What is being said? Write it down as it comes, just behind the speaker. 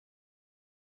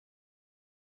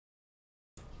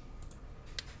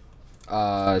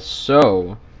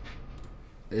So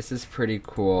this is pretty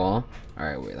cool.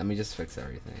 Alright, wait, let me just fix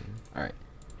everything. Alright.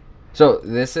 So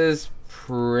this is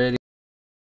pretty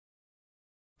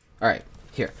Alright,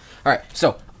 here. Alright,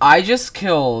 so I just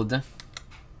killed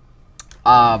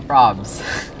Probbz.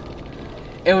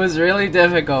 It was really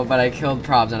difficult, but I killed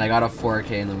Probbz and I got a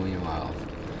 4K in the meanwhile.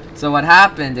 So what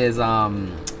happened is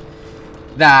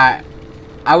that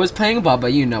I was playing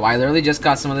Bubba, you know, I literally just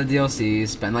got some of the DLCs,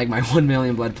 spent like my 1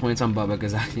 million blood points on Bubba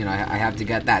because, you know, I have to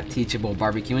get that teachable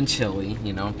barbecue and chili,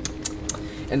 you know.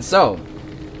 And so,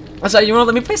 I said, you know,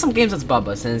 let me play some games with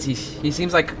Bubba since he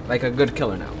seems like a good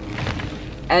killer now.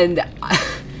 And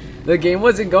the game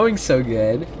wasn't going so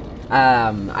good.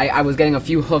 I was getting a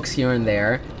few hooks here and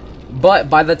there,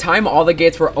 but by the time all the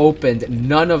gates were opened,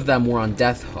 none of them were on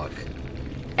death hook.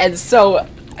 And so,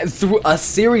 through a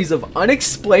series of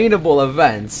unexplainable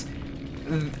events,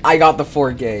 I got the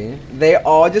 4K. They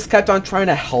all just kept on trying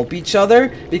to help each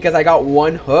other because I got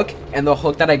one hook, and the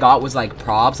hook that I got was like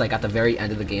Probbz. Like at the very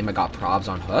end of the game, I got Probbz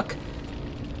on hook.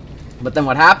 But then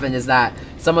what happened is that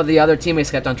some of the other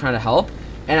teammates kept on trying to help,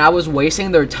 and I was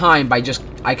wasting their time by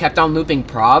I kept on looping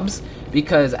Probbz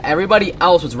because everybody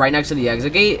else was right next to the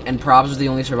exit gate, and Probbz was the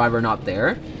only survivor not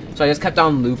there. So I just kept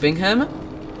on looping him.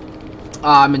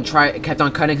 And kept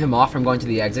on cutting him off from going to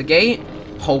the exit gate,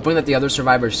 hoping that the other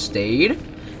survivors stayed.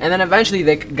 And then eventually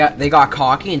they got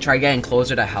cocky and tried getting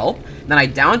closer to help. Then I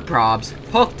downed Probbz,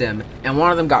 hooked him, and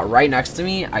one of them got right next to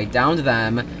me. I downed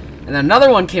them, and then another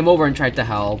one came over and tried to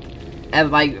help. And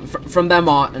like from them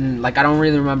on, and like I don't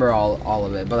really remember all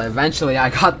of it, but eventually I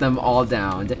got them all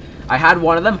downed. I had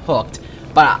one of them hooked,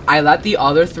 but I let the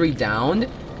other 3 downed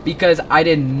because I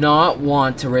did not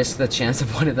want to risk the chance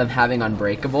of one of them having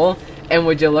Unbreakable. And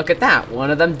would you look at that,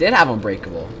 one of them did have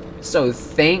Unbreakable. So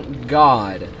thank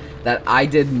God that I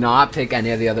did not pick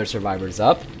any of the other survivors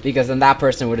up, because then that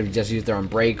person would have just used their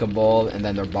Unbreakable and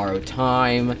then their borrowed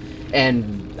time,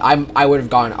 and I would have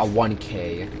gotten a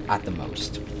 1K at the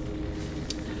most.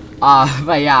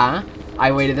 But yeah,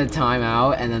 I waited the time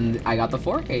out and then I got the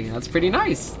 4K. That's pretty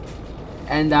nice.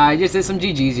 And I just did some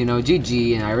GGs, you know,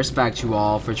 GG, and I respect you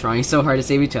all for trying so hard to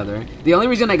save each other. The only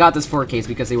reason I got this 4K is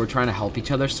because they were trying to help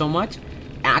each other so much,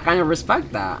 and I kind of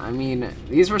respect that. I mean,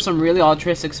 these were some really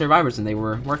altruistic survivors, and they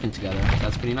were working together.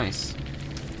 That's pretty nice.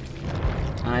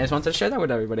 And I just wanted to share that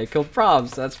with everybody. I killed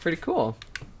Probbz. That's pretty cool.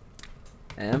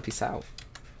 And peace out.